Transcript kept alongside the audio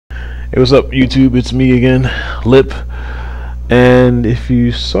Hey, what's up, YouTube? It's me again, Lip. And if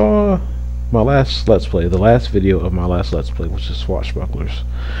you saw my last Let's Play, the last video of my last Let's Play, which is Swashbucklers,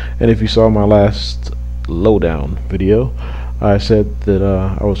 and if you saw my last Lowdown video, I said that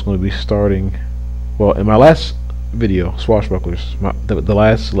I was going to be starting, well, in my last video, Swashbucklers, the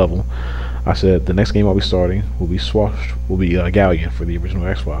last level, I said the next game I'll be starting will be Galleon for the original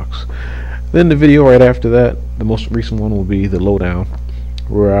Xbox. Then the video right after that, the most recent one, will be the Lowdown,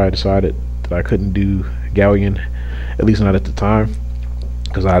 where I decided that I couldn't do Galleon, at least not at the time,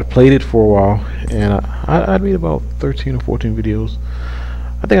 because I had played it for a while, and I'd made about 13 or 14 videos.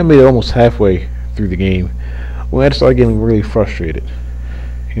 I think I made it almost halfway through the game when I started getting really frustrated.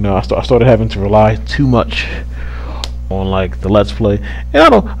 You know, I started having to rely too much on like the Let's Play, and I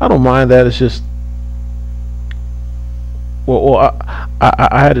don't mind that. It's just, well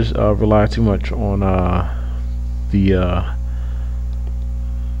I had to rely too much on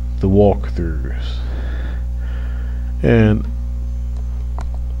the walkthroughs, and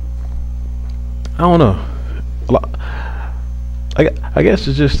I don't know. I guess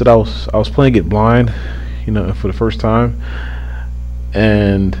it's just that I was playing it blind, you know, for the first time,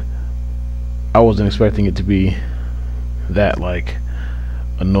 and I wasn't expecting it to be that like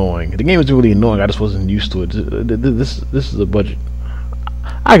annoying. The game is really annoying. I just wasn't used to it. This is a budget.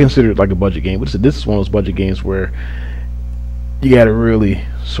 I consider it like a budget game, but this is one of those budget games where you gotta really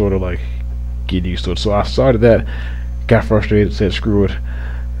sort of like get used to it. So I started that, got frustrated, said screw it,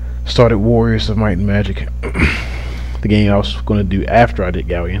 started Warriors of Might and Magic, the game I was going to do after I did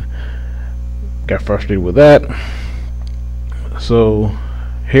Galleon. Got frustrated with that, so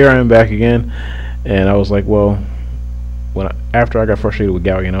here I am back again, and I was like, well, after I got frustrated with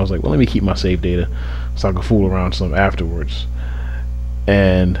Galleon, I was like, well, let me keep my save data so I can fool around some afterwards.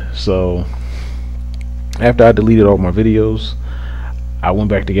 And so after I deleted all my videos, I went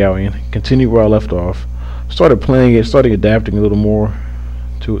back to Galleon, continued where I left off, started playing it, started adapting a little more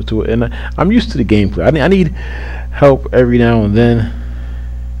to it, and I'm used to the gameplay. I need help every now and then,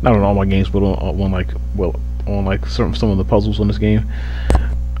 not on all my games, but on like some of the puzzles on this game.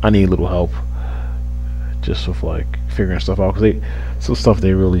 I need a little help just with like figuring stuff out, because some stuff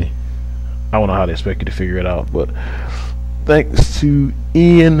they really, I don't know how they expect you to figure it out. But thanks to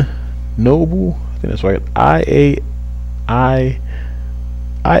Ian Noble, I think that's right, I-A-I-N,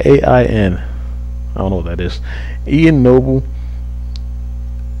 I don't know what that is, Ian Noble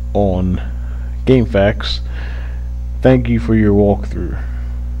on GameFAQs, thank you for your walkthrough.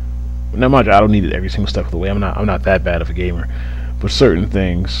 Now mind you, I don't need it every single step of the way. I'm not that bad of a gamer, but certain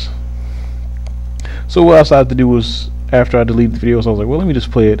things. So what I decided to do was, after I deleted the videos, I was like, well, let me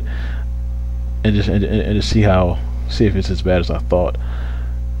just play it and just see if it's as bad as I thought,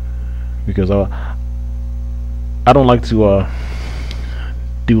 because I don't like to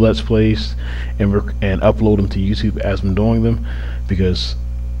do Let's Plays and upload them to YouTube as I'm doing them, because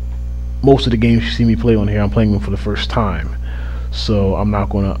most of the games you see me play on here, I'm playing them for the first time. So I'm not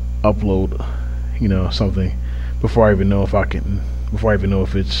going to upload, you know, something before I even know if I can, if I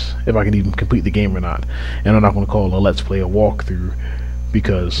can even complete the game or not. And I'm not going to call a Let's Play a walkthrough,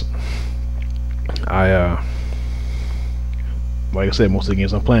 because like I said, most of the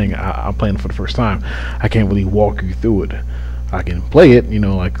games I'm playing for the first time. I can't really walk you through it. I can play it, you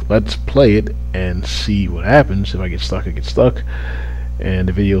know, like let's play it and see what happens. If I get stuck, I get stuck, and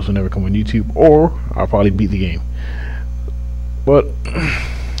the videos will never come on YouTube, or I'll probably beat the game. But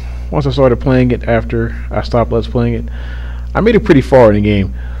once I started playing it, after I stopped Let's Playing it, I made it pretty far in the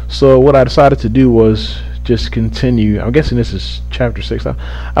game. So what I decided to do was just continue. I'm guessing this is chapter 6. I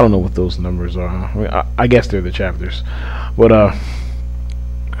don't know what those numbers are. I mean, I guess they're the chapters. But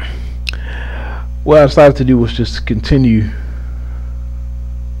what I decided to do was just continue,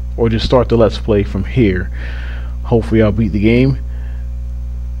 or just start the Let's Play from here. Hopefully I'll beat the game,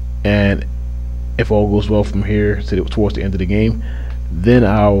 and if all goes well from here towards the end of the game, then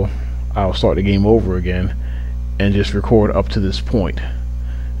I'll start the game over again and just record up to this point,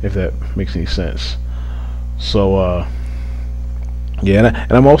 if that makes any sense. So yeah,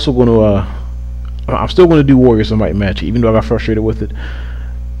 and I'm also going to I'm still going to do Warriors of Might and Magic, even though I got frustrated with it.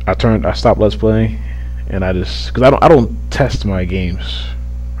 I stopped Let's Playing, and because I don't test my games.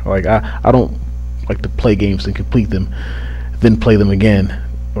 Like I don't like to play games and complete them, then play them again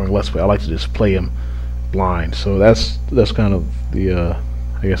during Let's Play. I like to just play them blind. So that's kind of the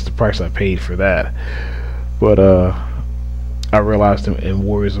I guess the price I paid for that. But I realized in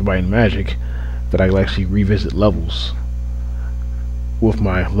Warriors of Might and Magic that I could actually revisit levels with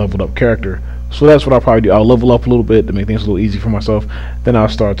my leveled up character. So that's what I'll probably do. I'll level up a little bit to make things a little easy for myself. Then I'll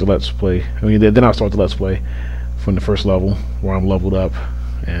start the Let's Play. Then I'll start the Let's Play from the first level where I'm leveled up,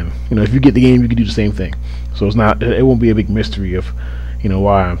 And you know, if you get the game, you can do the same thing. So it's not, it won't be a big mystery of, you know,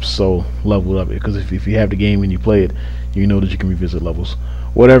 why I'm so leveled up. Because if you have the game and you play it, you know that you can revisit levels.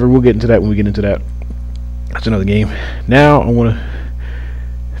 Whatever, we'll get into that when we get into that. That's another game. Now I want to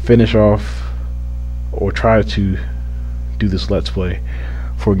finish off, or try to do this Let's Play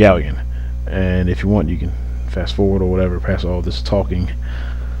for Galleon. And if you want, you can fast forward or whatever, pass all this talking,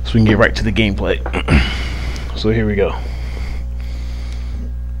 so we can get right to the gameplay. So here we go.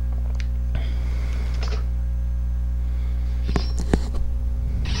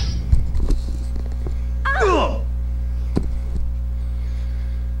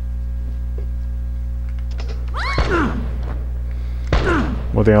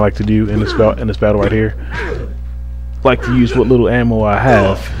 One thing I like to do in this battle right here, like to use what little ammo I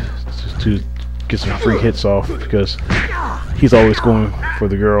have just to get some free hits off, because he's always going for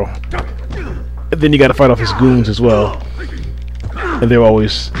the girl. And then you got to fight off his goons as well, and they're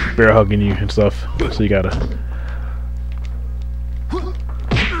always bear hugging you and stuff. So you gotta.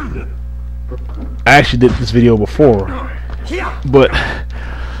 I actually did this video before, but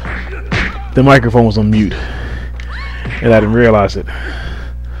the microphone was on mute, and I didn't realize it.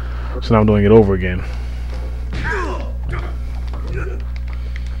 So now I'm doing it over again.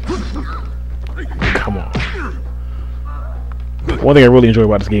 Come on. One thing I really enjoy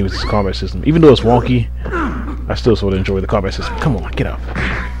about this game is the combat system. Even though it's wonky, I still sort of enjoy the combat system. Come on, get up.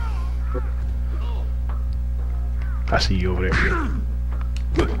 I see you over there.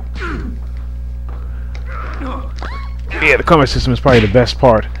 Yeah, the combat system is probably the best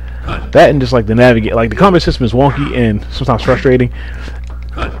part. That and just like the navigate, like the combat system is wonky and sometimes frustrating.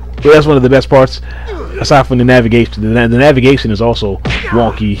 But that's one of the best parts, aside from the navigation. The navigation is also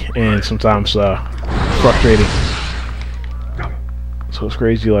wonky and sometimes frustrating. So it's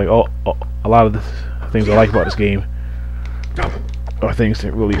crazy. Like a lot of the things I like about this game are things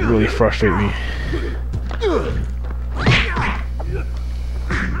that really frustrate me.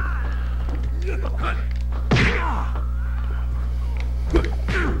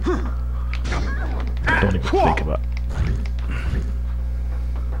 Don't even think about it.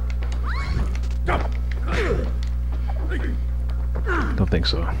 Don't think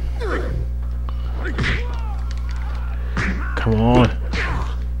so. Come on.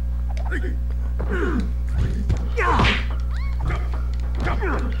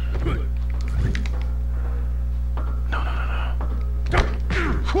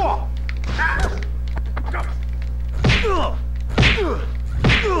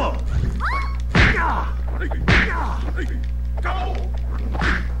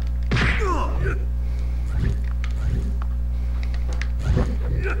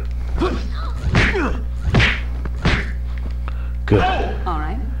 Good. All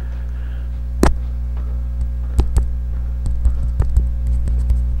right.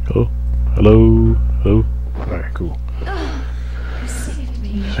 Oh, hello, hello. All right, cool. You saved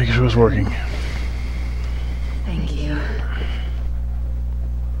me. Just making sure it's working. Thank you.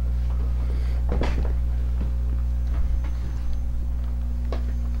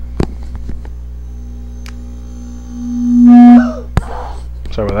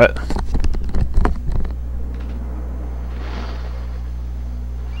 Sorry about that.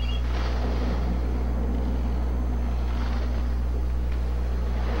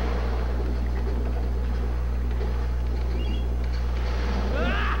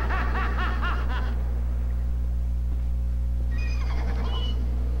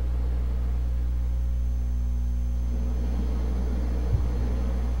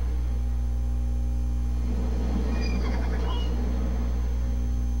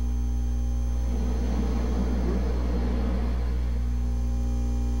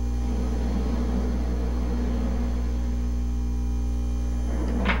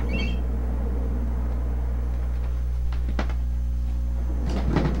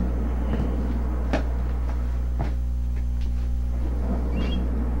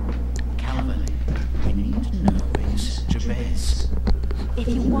 If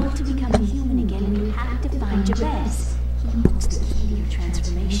you want to become a human again, you have to find Jabez. He holds the key to your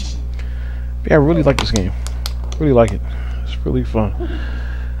transformation. Yeah, I really like this game. Really like it. It's really fun.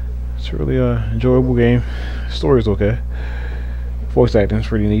 It's a really enjoyable game. Story's okay. Voice acting's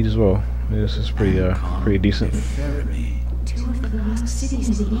pretty neat as well. This is pretty decent. Two of the lost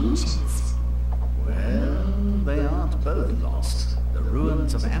cities of the ancients. Well, they aren't both lost. The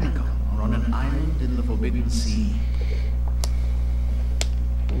ruins of Anagon are on an island in the Forbidden Sea.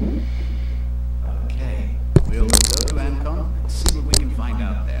 Okay, we'll go to Anagon and see what we can find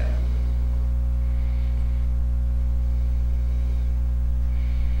out there.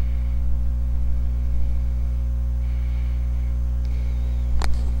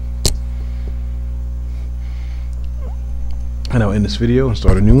 And I'll end this video and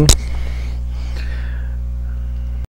start a new one.